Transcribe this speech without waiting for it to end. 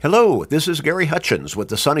Hello, this is Gary Hutchins with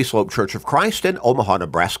the Sunny Slope Church of Christ in Omaha,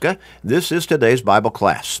 Nebraska. This is today's Bible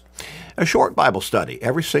class. A short Bible study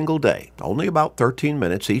every single day, only about 13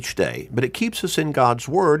 minutes each day, but it keeps us in God's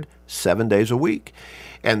Word 7 days a week.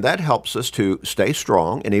 And that helps us to stay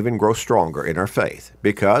strong and even grow stronger in our faith.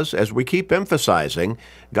 Because, as we keep emphasizing,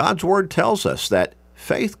 God's Word tells us that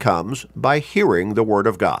faith comes by hearing the Word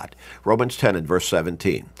of God. Romans 10 and verse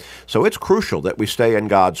 17. So it's crucial that we stay in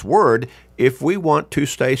God's Word if we want to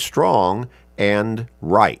stay strong and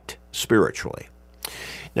right spiritually.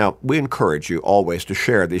 Now, we encourage you always to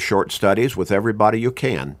share these short studies with everybody you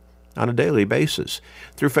can on a daily basis,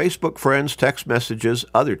 through Facebook friends, text messages,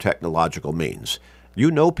 other technological means. You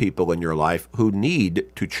know people in your life who need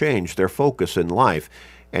to change their focus in life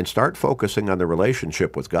and start focusing on their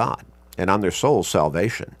relationship with God and on their soul's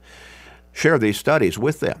salvation. Share these studies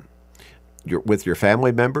with them, with your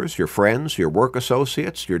family members, your friends, your work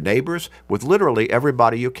associates, your neighbors, with literally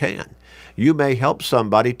everybody you can. You may help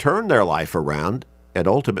somebody turn their life around and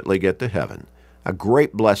ultimately get to heaven. A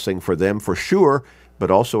great blessing for them for sure,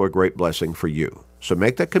 but also a great blessing for you. So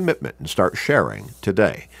make that commitment and start sharing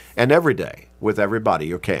today and every day with everybody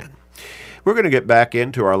you can. We're going to get back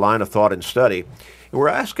into our line of thought and study. And we're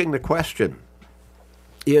asking the question,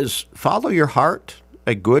 is follow your heart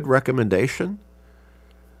a good recommendation?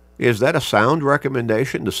 Is that a sound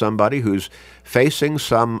recommendation to somebody who's facing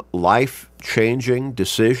some life-changing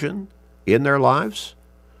decision in their lives?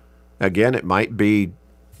 Again, it might be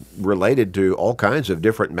related to all kinds of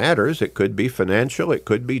different matters. It could be financial, it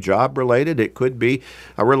could be job-related, it could be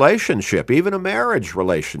a relationship, even a marriage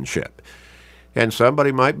relationship. And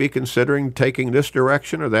somebody might be considering taking this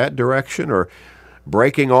direction or that direction or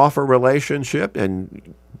breaking off a relationship.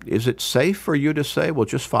 And is it safe for you to say, well,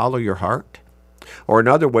 just follow your heart? Or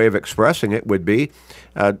another way of expressing it would be,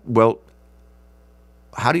 well,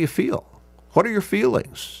 how do you feel? What are your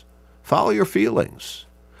feelings? Follow your feelings.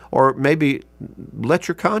 Or maybe let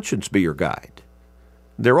your conscience be your guide.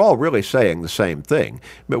 They're all really saying the same thing,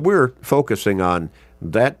 but we're focusing on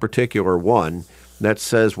that particular one that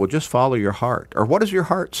says, well, just follow your heart. Or what does your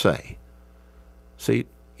heart say? See,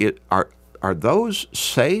 are those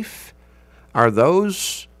safe? Are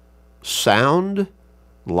those sound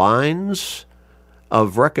lines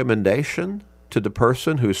of recommendation to the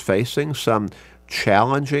person who's facing some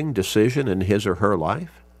challenging decision in his or her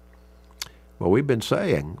life? Well, we've been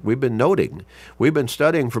noting, we've been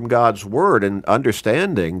studying from God's Word and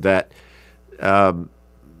understanding that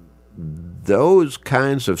those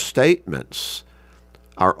kinds of statements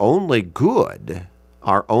are only good,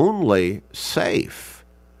 are only safe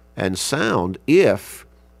and sound if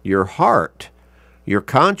your heart, your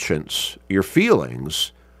conscience, your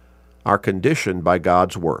feelings are conditioned by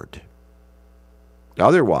God's Word.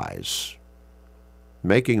 Otherwise,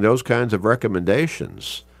 making those kinds of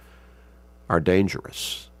recommendations are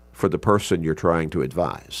dangerous for the person you're trying to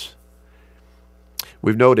advise.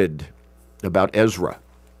 We've noted about Ezra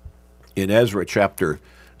in Ezra chapter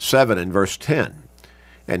 7 and verse 10.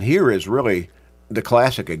 And here is really the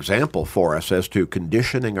classic example for us as to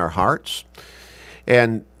conditioning our hearts.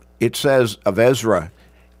 And it says of Ezra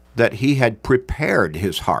that he had prepared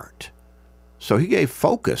his heart. So he gave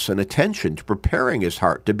focus and attention to preparing his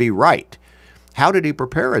heart to be right. How did he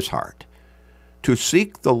prepare his heart? To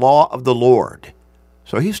seek the law of the Lord.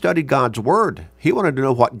 So he studied God's Word. He wanted to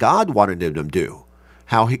know what God wanted him to do,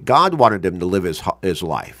 how God wanted him to live his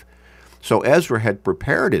life. So Ezra had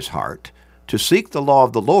prepared his heart to seek the law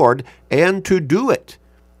of the Lord and to do it.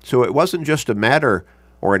 So it wasn't just a matter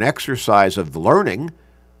or an exercise of learning,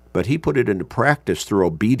 but he put it into practice through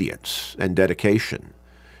obedience and dedication.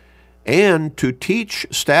 And to teach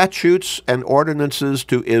statutes and ordinances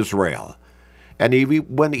to Israel. And he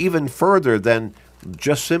went even further than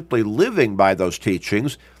just simply living by those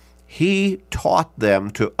teachings. He taught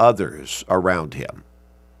them to others around him.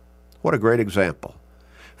 What a great example.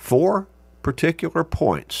 4 particular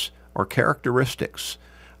points or characteristics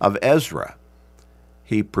of Ezra.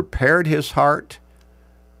 He prepared his heart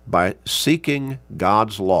by seeking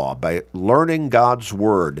God's law, by learning God's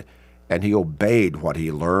Word, and he obeyed what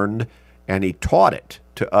he learned, and he taught it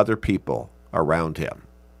to other people around him.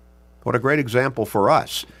 What a great example for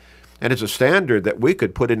us. And it's a standard that we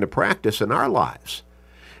could put into practice in our lives.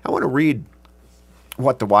 I want to read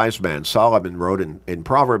what the wise man Solomon wrote in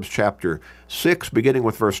Proverbs chapter 6, beginning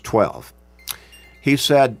with verse 12. He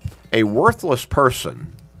said, a worthless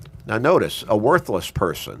person, now notice, a worthless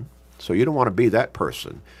person, so you don't want to be that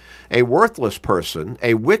person. A worthless person,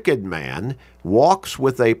 a wicked man, walks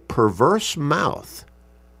with a perverse mouth.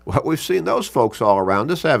 Well, we've seen those folks all around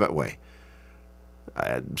us, haven't we?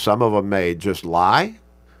 Some of them may just lie.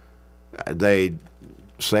 They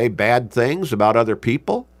say bad things about other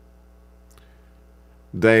people.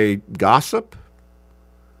 They gossip.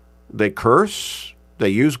 They curse. They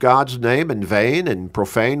use God's name in vain and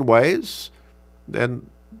profane ways. And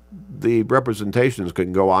the representations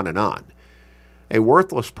can go on and on. A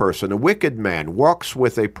worthless person, a wicked man, walks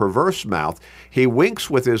with a perverse mouth. He winks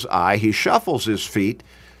with his eye. He shuffles his feet.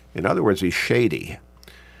 In other words, he's shady.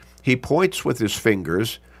 He points with his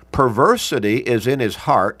fingers. Perversity is in his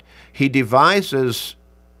heart. He devises,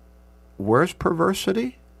 where's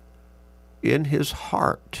perversity? In his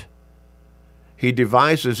heart. He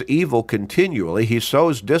devises evil continually. He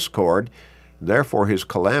sows discord. Therefore his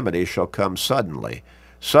calamity shall come suddenly.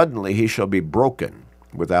 Suddenly he shall be broken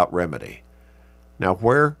without remedy. Now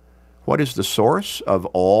what is the source of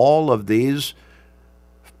all of these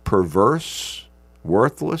perverse,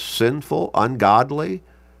 worthless, sinful, ungodly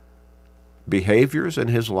behaviors in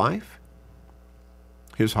his life?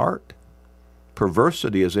 His heart.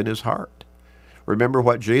 Perversity is in his heart. Remember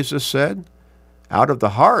what Jesus said? Out of the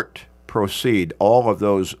heart proceed all of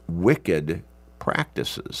those wicked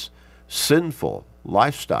practices, sinful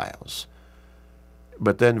lifestyles.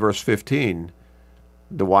 But then verse 15,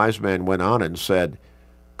 the wise man went on and said,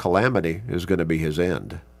 calamity is going to be his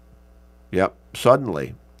end. Yep,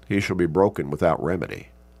 suddenly he shall be broken without remedy.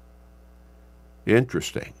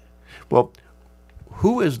 Interesting. Well,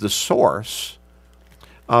 who is the source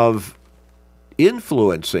of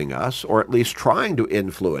influencing us, or at least trying to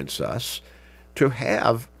influence us, to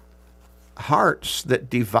have hearts that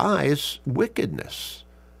devise wickedness,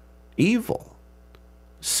 evil,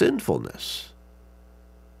 sinfulness?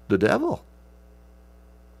 The devil.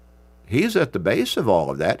 He's at the base of all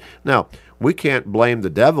of that. Now, we can't blame the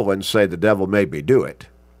devil and say the devil made me do it.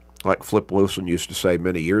 Like Flip Wilson used to say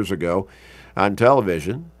many years ago on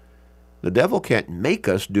television, the devil can't make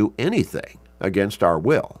us do anything against our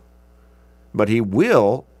will. But he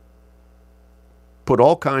will put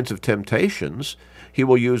all kinds of temptations. He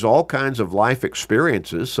will use all kinds of life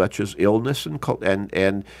experiences, such as illness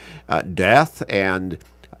and death and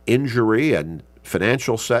injury and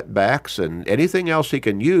financial setbacks and anything else he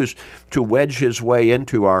can use to wedge his way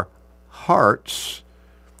into our hearts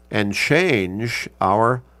and change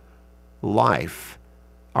our life,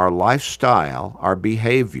 our lifestyle, our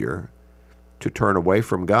behavior to turn away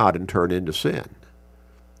from God and turn into sin.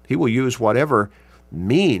 He will use whatever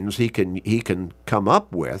means he can come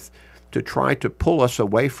up with to try to pull us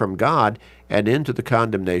away from God and into the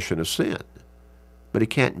condemnation of sin. But he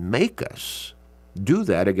can't make us do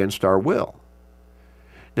that against our will.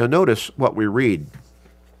 Now notice what we read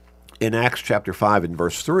in Acts chapter 5 and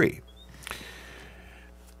verse 3.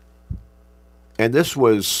 And this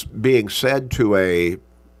was being said to a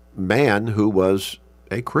man who was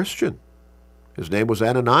a Christian. His name was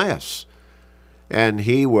Ananias. And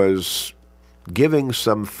he was giving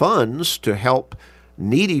some funds to help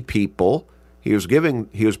needy people. He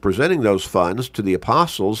was presenting those funds to the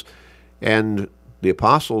apostles, and the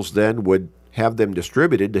apostles then would have them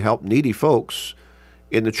distributed to help needy folks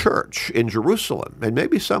in the church in Jerusalem, and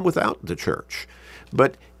maybe some without the church.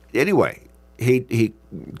 But anyway, he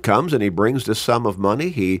comes and he brings this sum of money.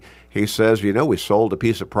 He says, we sold a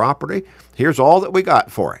piece of property. Here's all that we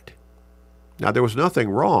got for it. Now, there was nothing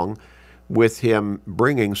wrong with him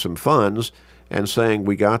bringing some funds and saying,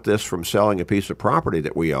 we got this from selling a piece of property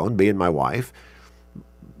that we own, me and my wife.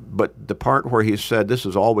 But the part where he said, this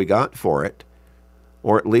is all we got for it,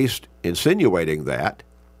 or at least insinuating that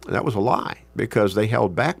was a lie, because they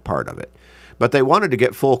held back part of it. But they wanted to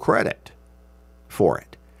get full credit for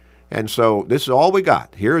it. And so this is all we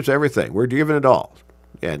got. Here's everything. We're giving it all.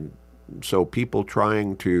 And so people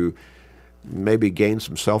trying to maybe gain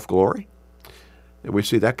some self-glory. And we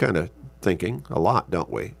see that kind of thinking a lot, don't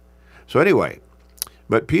we? So anyway,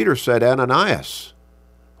 but Peter said, Ananias,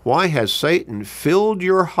 why has Satan filled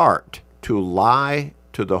your heart to lie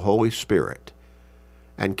to the Holy Spirit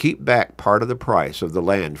and keep back part of the price of the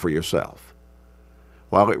land for yourself?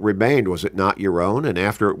 While it remained, was it not your own? And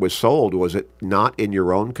after it was sold, was it not in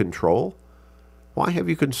your own control? Why have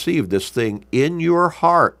you conceived this thing in your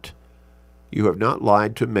heart? You have not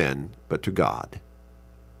lied to men, but to God.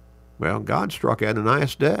 Well, God struck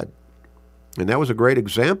Ananias dead. And that was a great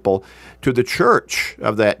example to the church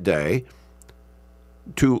of that day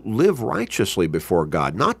to live righteously before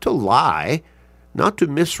God, not to lie, not to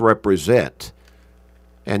misrepresent,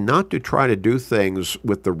 and not to try to do things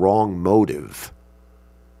with the wrong motive.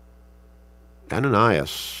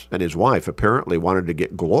 Ananias and his wife apparently wanted to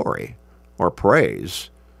get glory or praise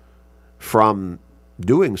from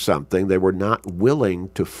doing something they were not willing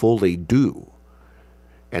to fully do.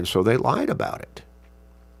 And so they lied about it.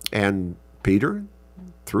 And Peter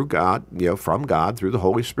through God, from God, through the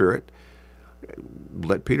Holy Spirit,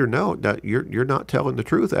 let Peter know that you're not telling the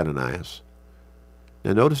truth, Ananias.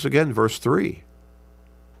 Now notice again verse 3.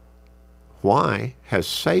 Why has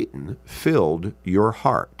Satan filled your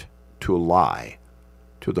heart to lie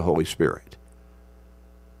to the Holy Spirit?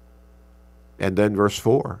 And then verse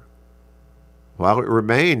 4. While it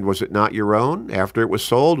remained, was it not your own? After it was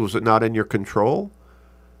sold, was it not in your control?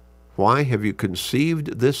 Why have you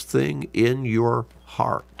conceived this thing in your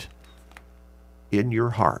heart? In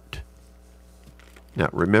your heart. Now,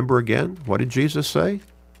 remember again, what did Jesus say?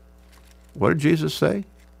 What did Jesus say?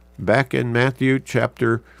 Back in Matthew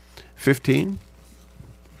chapter 15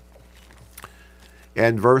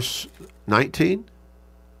 and verse 19.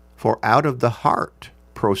 For out of the heart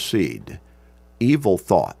proceed evil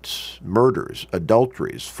thoughts, murders,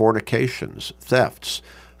 adulteries, fornications, thefts,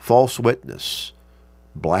 false witness,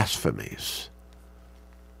 blasphemies.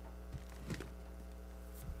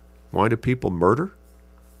 Why do people murder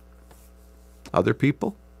other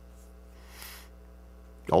people?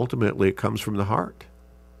 Ultimately, it comes from the heart.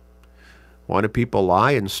 Why do people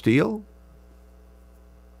lie and steal?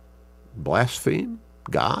 Blaspheme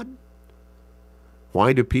God?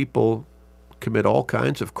 Why do people commit all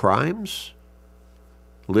kinds of crimes?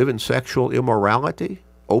 Live in sexual immorality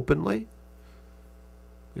openly?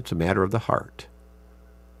 It's a matter of the heart.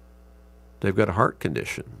 They've got a heart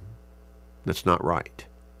condition that's not right.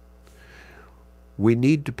 We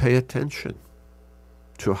need to pay attention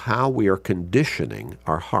to how we are conditioning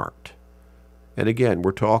our heart. And again,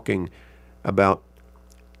 we're talking about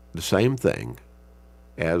the same thing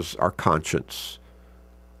as our conscience,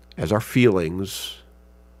 as our feelings,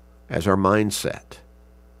 as our mindset.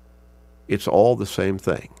 It's all the same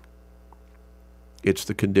thing. It's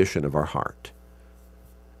the condition of our heart.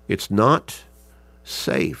 It's not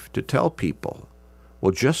safe to tell people,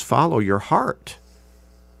 well, just follow your heart,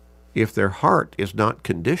 if their heart is not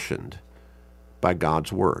conditioned by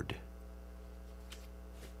God's Word.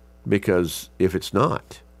 Because if it's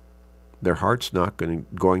not, their heart's not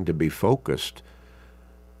going to be focused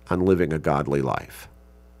on living a godly life.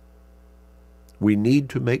 We need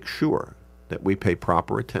to make sure that we pay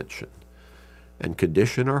proper attention and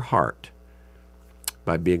condition our heart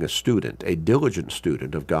by being a student, a diligent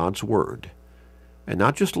student of God's Word, and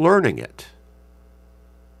not just learning it,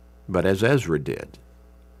 but as Ezra did.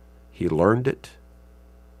 He learned it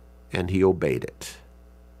and he obeyed it.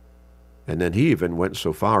 And then he even went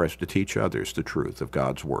so far as to teach others the truth of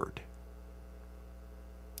God's Word.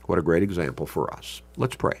 What a great example for us.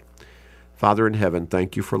 Let's pray. Father in heaven,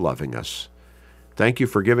 thank you for loving us. Thank you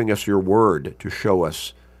for giving us your Word to show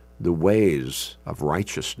us the ways of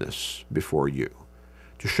righteousness before you,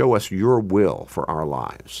 to show us your will for our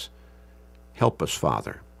lives. Help us,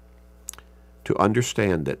 Father, to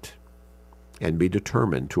understand it and be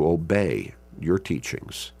determined to obey your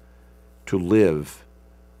teachings, to live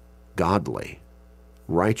godly,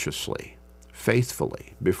 righteously,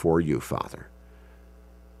 faithfully before you, Father.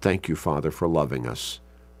 Thank you, Father, for loving us,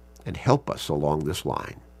 and help us along this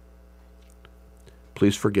line.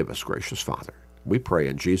 Please forgive us, gracious Father. We pray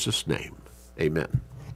in Jesus' name. Amen.